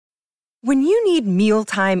When you need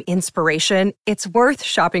mealtime inspiration, it's worth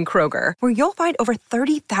shopping Kroger, where you'll find over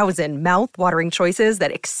 30,000 mouth-watering choices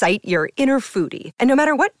that excite your inner foodie. And no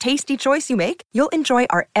matter what tasty choice you make, you'll enjoy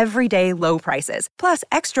our everyday low prices, plus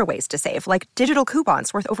extra ways to save, like digital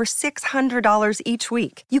coupons worth over $600 each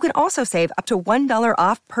week. You can also save up to $1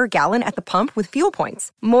 off per gallon at the pump with fuel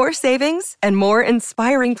points. More savings and more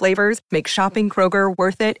inspiring flavors make shopping Kroger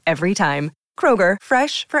worth it every time. Kroger,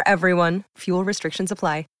 fresh for everyone. Fuel restrictions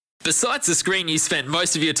apply. Besides the screen you spent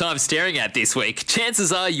most of your time staring at this week,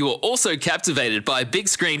 chances are you were also captivated by a big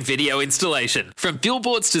screen video installation. From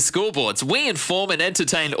billboards to scoreboards, we inform and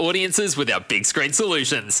entertain audiences with our big screen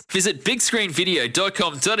solutions. Visit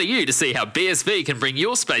bigscreenvideo.com.au to see how BSV can bring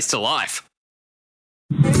your space to life.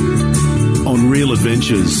 On Real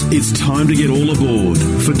Adventures, it's time to get all aboard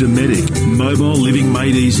for Dometic, mobile living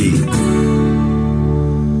made easy.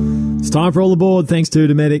 It's time for All Aboard, thanks to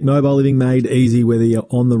Dometic, mobile living made easy, whether you're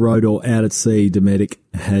on the road or out at sea. Dometic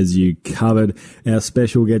has you covered. Our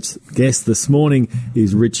special guest this morning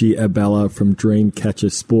is Richie Abella from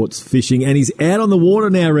Dreamcatcher Sports Fishing, and he's out on the water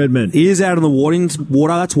now, Redmond. He is out on the water.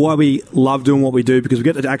 That's why we love doing what we do, because we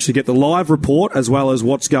get to actually get the live report as well as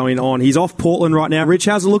what's going on. He's off Portland right now. Rich,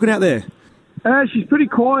 how's it looking out there? She's pretty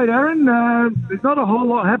quiet, Aaron. There's not a whole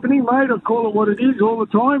lot happening, mate. I call it what it is all the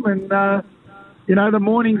time, and the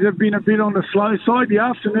mornings have been a bit on the slow side. The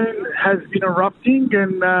afternoon has been erupting,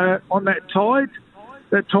 and on that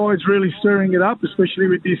tide's really stirring it up, especially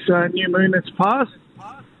with this new moon that's passed.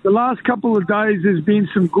 The last couple of days there's been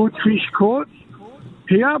some good fish caught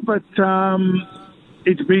here, but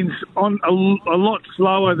it's been on a lot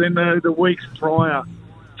slower than the weeks prior.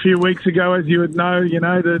 A few weeks ago, as you would know,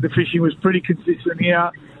 the fishing was pretty consistent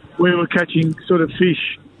here. We were catching sort of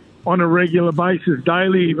fish on a regular basis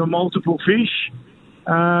daily, even multiple fish.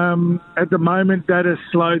 At the moment, that has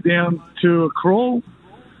slowed down to a crawl.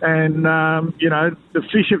 And, the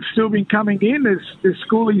fish have still been coming in. There's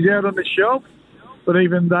schoolies out on the shelf, but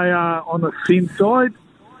even they are on the thin side.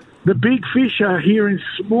 The big fish are here in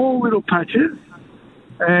small little patches,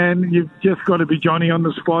 and you've just got to be Johnny on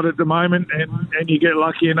the spot at the moment, and you get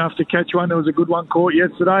lucky enough to catch one. There was a good one caught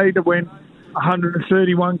yesterday that went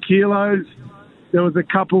 131 kilos. There was a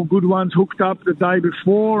couple good ones hooked up the day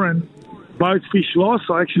before, and both fish lost.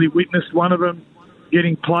 I actually witnessed one of them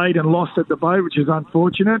getting played and lost at the boat, which is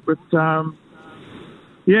unfortunate. But,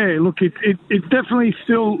 it's definitely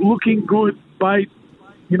still looking good bait,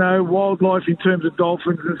 wildlife in terms of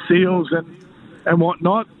dolphins and seals and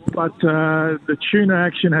whatnot. But the tuna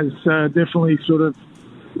action has definitely sort of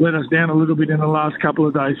let us down a little bit in the last couple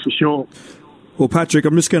of days for sure. Well, Patrick,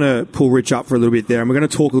 I'm just going to pull Rich up for a little bit there, and we're going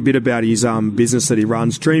to talk a little bit about his business that he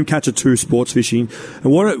runs, Dreamcatcher 2 Sports Fishing,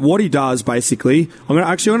 and what he does basically. I'm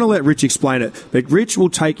going to let Rich explain it, but Rich will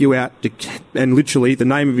take you out and literally the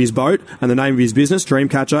name of his boat and the name of his business,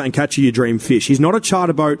 Dreamcatcher, and catch your dream fish. He's not a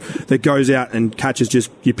charter boat that goes out and catches just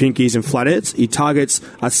your pinkies and flatheads. He targets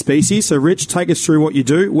a species. So, Rich, take us through what you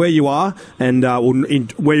do, where you are, and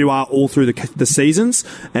where you are all through the seasons,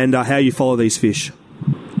 and how you follow these fish.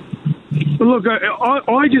 Look,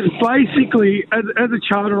 I just basically, as a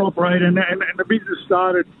charter operator, and the business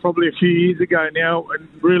started probably a few years ago now and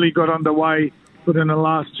really got underway within the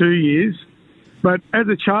last 2 years. But as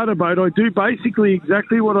a charter boat, I do basically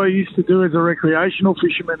exactly what I used to do as a recreational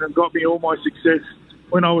fisherman and got me all my success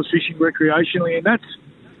when I was fishing recreationally. And that's,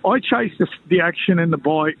 I chase the action and the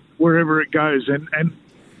bite wherever it goes. And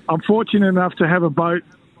I'm fortunate enough to have a boat,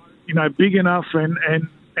 big enough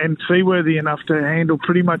and seaworthy enough to handle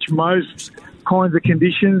pretty much most kinds of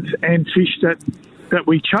conditions and fish that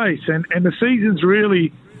we chase. And the seasons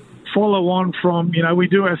really follow on from, we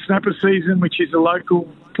do our snapper season, which is the local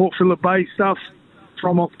Port Phillip Bay stuff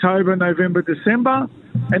from October, November, December.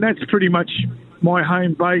 And that's pretty much my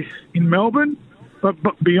home base in Melbourne. But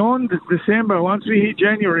beyond December, once we hit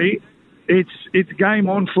January, it's game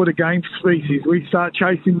on for the game species. We start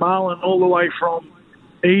chasing marlin all the way from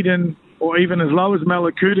Eden, or even as low as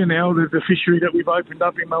Mallacoota now, the fishery that we've opened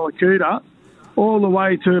up in Mallacoota, all the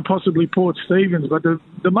way to possibly Port Stephens. But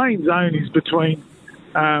the main zone is between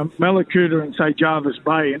Mallacoota and, say, Jarvis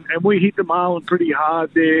Bay. And we hit the marlin pretty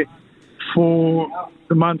hard there for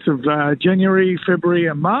the months of January, February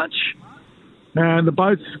and March. And the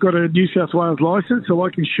boat's got a New South Wales licence, so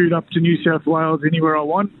I can shoot up to New South Wales anywhere I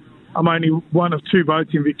want. I'm only one of two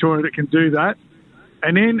boats in Victoria that can do that.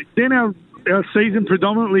 And then our season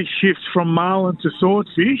predominantly shifts from marlin to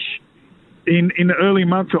swordfish in the early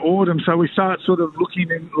months of autumn. So we start sort of looking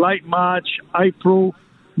in late March, April,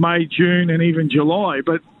 May, June, and even July.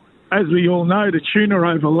 But as we all know, the tuna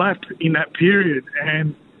overlap in that period.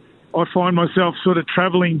 And I find myself sort of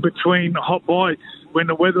travelling between hot bites when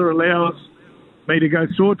the weather allows me to go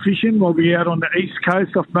sword fishing, we'll be out on the east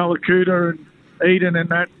coast off Mallacoota and Eden and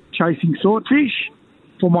that, chasing swordfish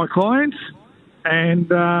for my clients.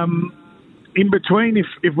 And in between,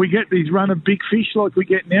 if we get these run of big fish like we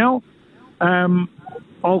get now,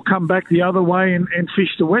 I'll come back the other way and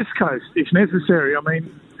fish the west coast if necessary. I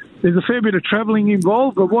mean, there's a fair bit of travelling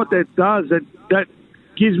involved, but what that does, that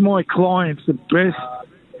gives my clients the best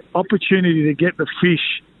opportunity to get the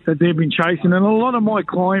fish that they've been chasing. And a lot of my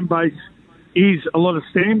client base is a lot of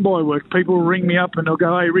standby work. People will ring me up and they'll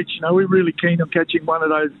go, "Hey, Rich, we're really keen on catching one of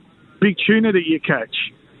those big tuna that you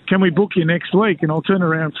catch. Can we book you next week?" And I'll turn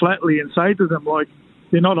around flatly and say to them, like,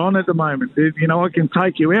 they're not on at the moment. I can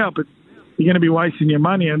take you out, but you're going to be wasting your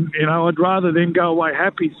money. And, I'd rather them go away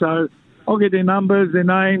happy. So I'll get their numbers, their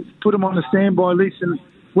names, put them on the standby list. And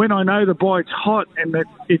when I know the bite's hot and that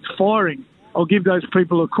it's firing, I'll give those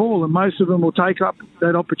people a call. And most of them will take up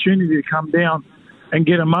that opportunity to come down and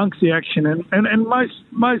get amongst the action. And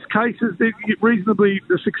most cases,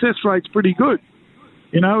 the success rate's pretty good.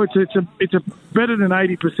 It's a better than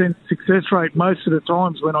 80% success rate most of the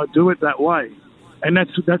times when I do it that way. And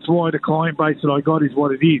that's why the client base that I got is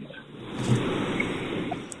what it is.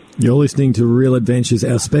 You're listening to Real Adventures.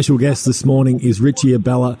 Our special guest this morning is Richie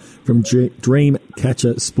Abella from Dream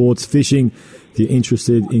Catcher Sports Fishing. If you're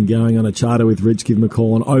interested in going on a charter with Rich, give him a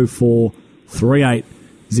call on 0438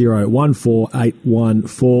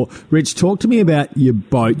 014814. Rich, talk to me about your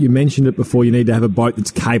boat. You mentioned it before. You need to have a boat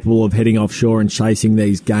that's capable of heading offshore and chasing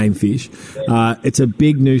these game fish. It's a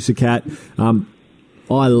big Noosa Cat.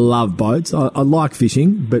 I love boats. I like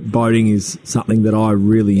fishing, but boating is something that I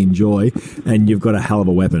really enjoy, and you've got a hell of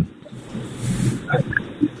a weapon.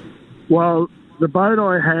 Well, the boat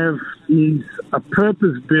I have is a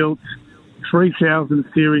purpose-built 3000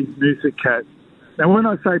 series Noosa Cat. Now, when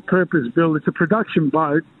I say purpose-built, it's a production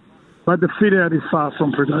boat, but the fit-out is far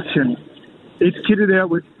from production. It's kitted out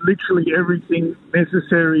with literally everything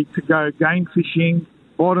necessary to go game fishing,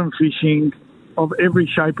 bottom fishing, of every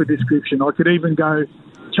shape or description. I could even go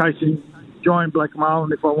chasing giant black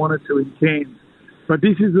marlin if I wanted to in Cairns. But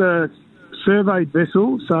this is a surveyed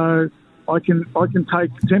vessel, so I can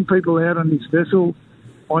take 10 people out on this vessel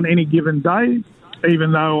on any given day,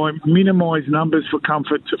 even though I minimise numbers for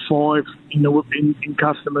comfort to 5 in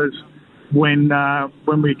customers when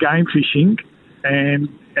we're game fishing, and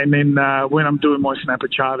then when I'm doing my snapper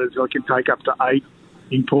charters, I can take up to 8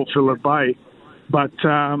 in Port Phillip Bay. But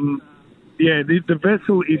the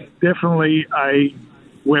vessel is definitely a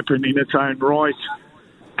weapon in its own right.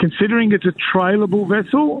 Considering it's a trailable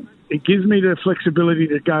vessel, it gives me the flexibility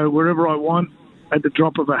to go wherever I want at the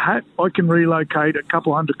drop of a hat. I can relocate a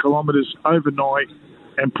couple 100 kilometres overnight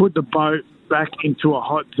and put the boat back into a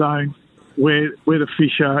hot zone where the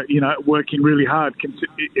fish are, working really hard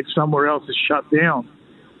if somewhere else is shut down.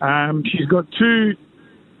 She's got two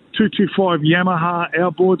 225 Yamaha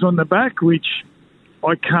outboards on the back, which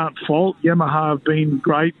I can't fault. Yamaha have been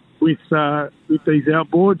great with these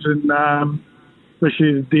outboards, and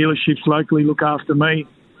especially the dealerships locally look after me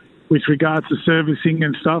with regards to servicing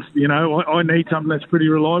and stuff. I need something that's pretty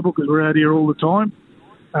reliable because we're out here all the time.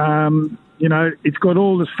 It's got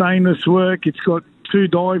all the stainless work. It's got 2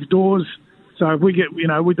 dive doors. So if we get,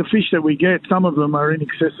 with the fish that we get, some of them are in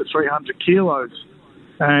excess of 300 kilos.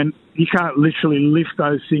 And you can't literally lift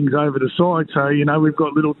those things over the side. So, we've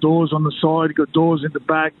got little doors on the side. We've got doors in the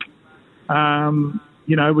back.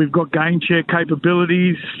 We've got game chair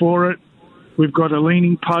capabilities for it. We've got a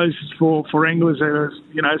leaning post for anglers that are,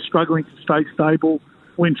 struggling to stay stable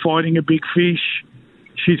when fighting a big fish.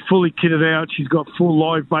 She's fully kitted out. She's got full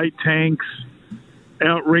live bait tanks,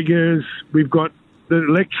 outriggers. We've got the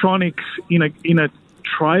electronics in a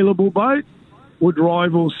trailable boat would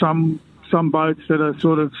rival some boats that are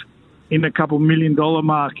sort of in a couple $1 million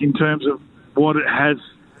mark in terms of what it has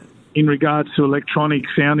in regards to electronic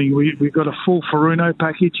sounding. We've got a full Furuno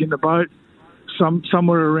package in the boat,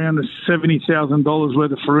 somewhere around the $70,000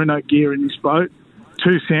 worth of Furuno gear in this boat,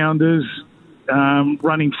 2 sounders,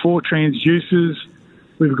 running 4 transducers.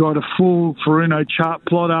 We've got a full Furuno chart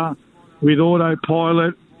plotter with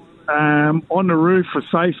autopilot. On the roof for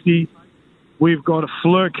safety, we've got a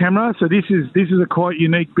FLIR camera. So this is a quite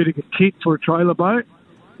unique bit of kit for a trailer boat.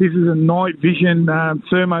 This is a night vision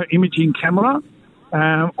thermo imaging camera.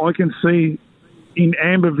 I can see in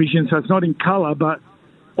amber vision, so it's not in colour, but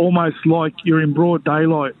almost like you're in broad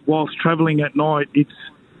daylight whilst travelling at night. It's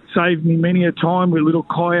saved me many a time with little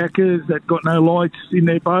kayakers that got no lights in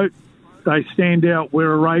their boat. They stand out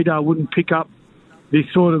where a radar wouldn't pick up this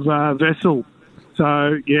sort of vessel.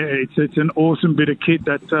 So, yeah, it's an awesome bit of kit,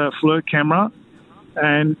 that FLIR camera.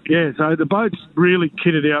 And, yeah, so the boat's really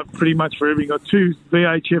kitted out pretty much for everything. Got 2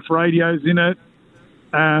 VHF radios in it.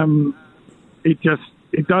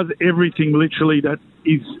 It does everything literally that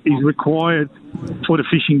is required for the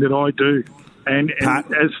fishing that I do. And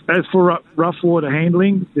as for rough water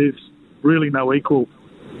handling, there's really no equal.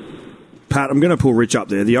 Pat, I'm going to pull Rich up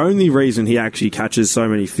there. The only reason he actually catches so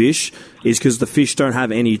many fish is because the fish don't have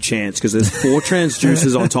any chance, because there's 4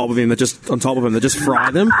 transducers on top of him that just fry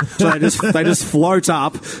them. So they just float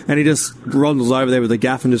up, and he just rondels over there with the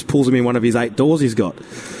gaff and just pulls them in one of his 8 doors he's got.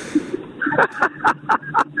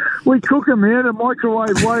 We cook them here, the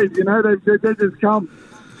microwave waves, they just come.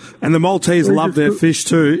 And the Maltese love their fish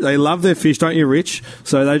too. They love their fish, don't you, Rich?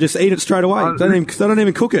 So they just eat it straight away. They don't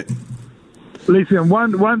even cook it. Listen,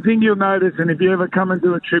 one thing you'll notice, and if you ever come and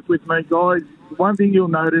do a trip with me, guys, one thing you'll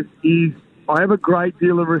notice is I have a great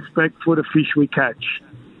deal of respect for the fish we catch.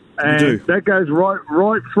 And that goes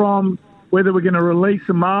right from whether we're going to release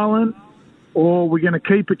a marlin or we're going to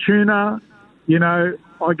keep a tuna.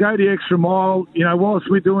 I go the extra mile. Whilst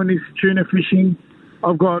we're doing this tuna fishing,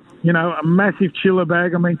 I've got, a massive chiller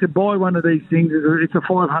bag. I mean, to buy one of these things, it's a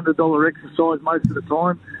 $500 exercise most of the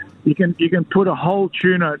time. You can put a whole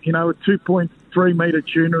tuna, a 2.3 metre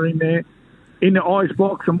tuna in there. In the ice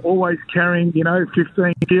box, I'm always carrying,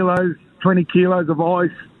 15 kilos, 20 kilos of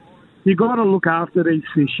ice. You got to look after these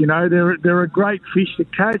fish. They're a great fish to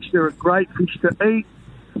catch. They're a great fish to eat.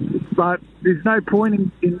 But there's no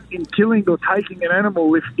point in killing or taking an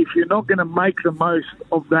animal if you're not going to make the most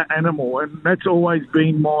of that animal. And that's always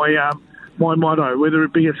been my motto, whether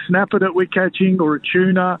it be a snapper that we're catching or a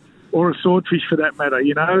tuna or a swordfish for that matter.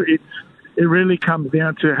 It really comes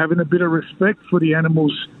down to having a bit of respect for the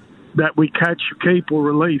animals that we catch, keep or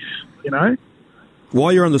release,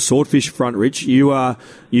 While you're on the swordfish front, Rich, you were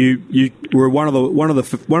one of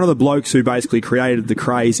the blokes who basically created the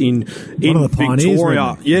craze in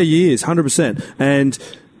Victoria. Yeah, years, 100%. And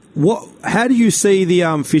how do you see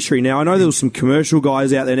the fishery now? I know there was some commercial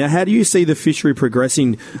guys out there. Now, how do you see the fishery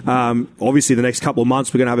progressing? Obviously, the next couple of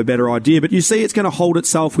months we're going to have a better idea, but you see it's going to hold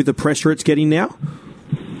itself with the pressure it's getting now?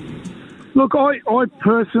 Look, I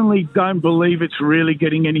personally don't believe it's really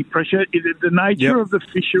getting any pressure. The nature of the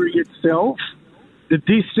fishery itself, the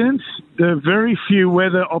distance, the very few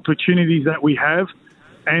weather opportunities that we have,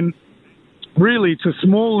 and really it's a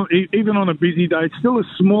small, even on a busy day, it's still a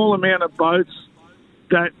small amount of boats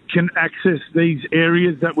that can access these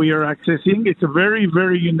areas that we are accessing. It's a very,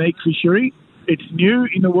 very unique fishery. It's new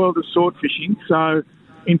in the world of sword fishing. So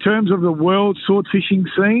in terms of the world sword fishing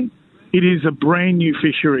scene, it is a brand new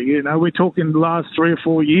fishery. We're talking the last 3 or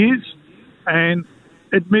 4 years. And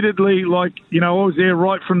admittedly, I was there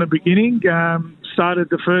right from the beginning. Started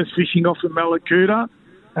the first fishing off of Malakuta.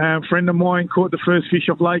 A friend of mine caught the first fish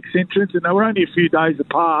off Lake Entrance, and they were only a few days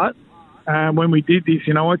apart when we did this.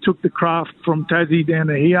 I took the craft from Tassie down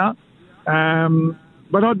to here.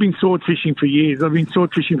 But I'd been sword fishing for years. I've been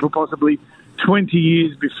sword fishing for possibly 20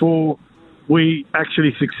 years before we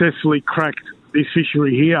actually successfully cracked this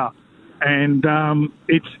fishery here. And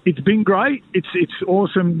it's been great. It's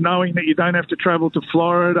awesome knowing that you don't have to travel to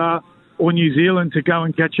Florida or New Zealand to go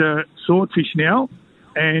and catch a swordfish now.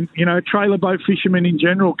 And, trailer boat fishermen in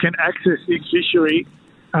general can access this fishery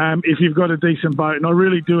if you've got a decent boat. And I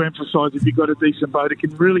really do emphasise if you've got a decent boat, it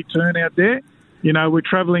can really turn out there. We're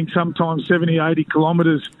travelling sometimes 70, 80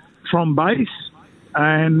 kilometres from base.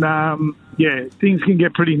 And, things can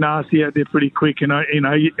get pretty nasty out there pretty quick. And,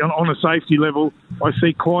 on a safety level, I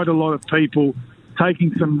see quite a lot of people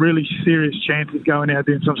taking some really serious chances going out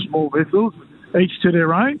there in some small vessels, each to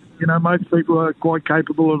their own. Most people are quite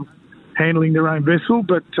capable of handling their own vessel.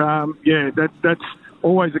 But, that's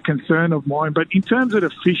always a concern of mine. But in terms of the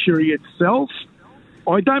fishery itself,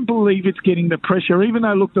 I don't believe it's getting the pressure, even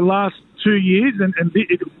though, look, the last 2 years,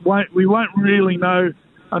 we won't really know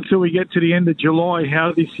until we get to the end of July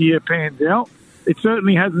how this year pans out. It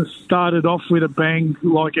certainly hasn't started off with a bang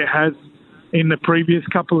like it has in the previous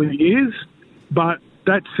couple of years. But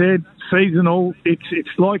that said, seasonal,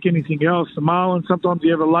 it's like anything else. The marlin, sometimes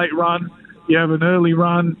you have a late run, you have an early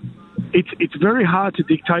run. It's very hard to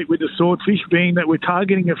dictate with the swordfish, being that we're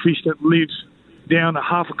targeting a fish that lives down a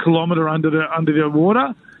half a kilometre under the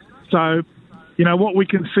water. So, what we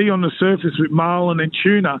can see on the surface with marlin and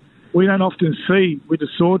tuna, we don't often see with the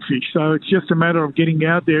swordfish. So it's just a matter of getting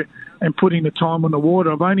out there and putting the time on the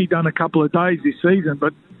water. I've only done a couple of days this season,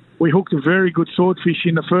 but we hooked a very good swordfish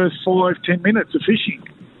in the first 5-10 minutes of fishing.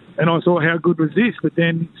 And I thought, how good was this? But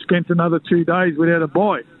then spent another 2 days without a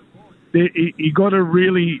bite. You got to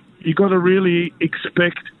really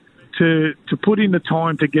expect to put in the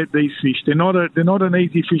time to get these fish. They're not an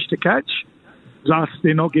easy fish to catch. thus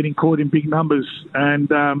they're not getting caught in big numbers.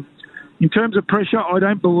 And in terms of pressure, I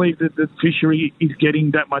don't believe that the fishery is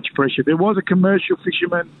getting that much pressure. There was a commercial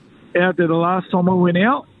fisherman out there the last time I went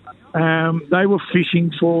out. They were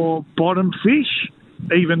fishing for bottom fish,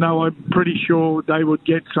 even though I'm pretty sure they would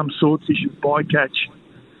get some swordfish as bycatch.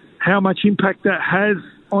 How much impact that has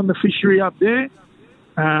on the fishery up there,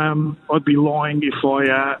 I'd be lying if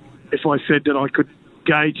I said that I could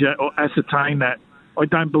gauge that or ascertain that. I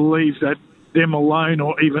don't believe that them alone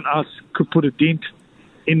or even us could put a dent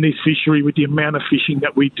in this fishery with the amount of fishing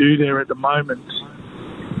that we do there at the moment.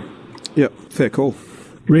 Yep, fair call.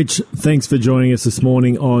 Rich, thanks for joining us this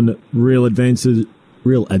morning on Real Adventures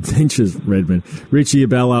Redman. Richie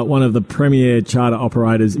Abella, one of the premier charter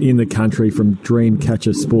operators in the country from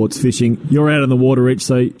Dreamcatcher Sports Fishing. You're out on the water, Rich,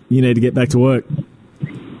 so you need to get back to work.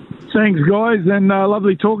 Thanks, guys, and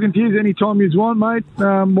lovely talking to you. Anytime you want, mate.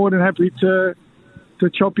 More than happy to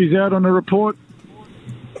chop you out on a report.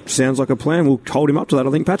 Sounds like a plan. We'll hold him up to that,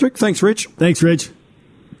 I think, Patrick. Thanks, Rich. Thanks, Rich.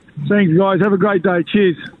 Thanks, guys. Have a great day.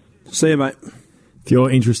 Cheers. See you, mate. If you're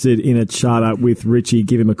interested in a charter with Richie,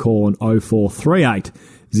 give him a call on 0438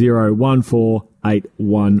 014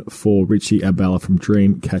 814. Richie Abella from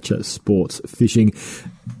Dreamcatcher Sports Fishing.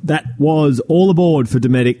 That was all aboard for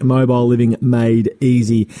Dometic Mobile Living Made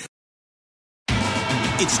Easy.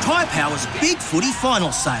 It's Tyre Power's Big Footy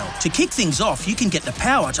Final Sale. To kick things off, you can get the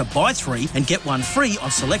power to buy 3 and get 1 free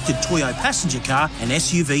on selected Toyo passenger car and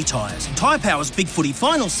SUV tyres. Tyre Power's Big Footy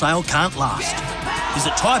Final Sale can't last.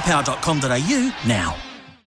 Visit tyrepower.com.au now.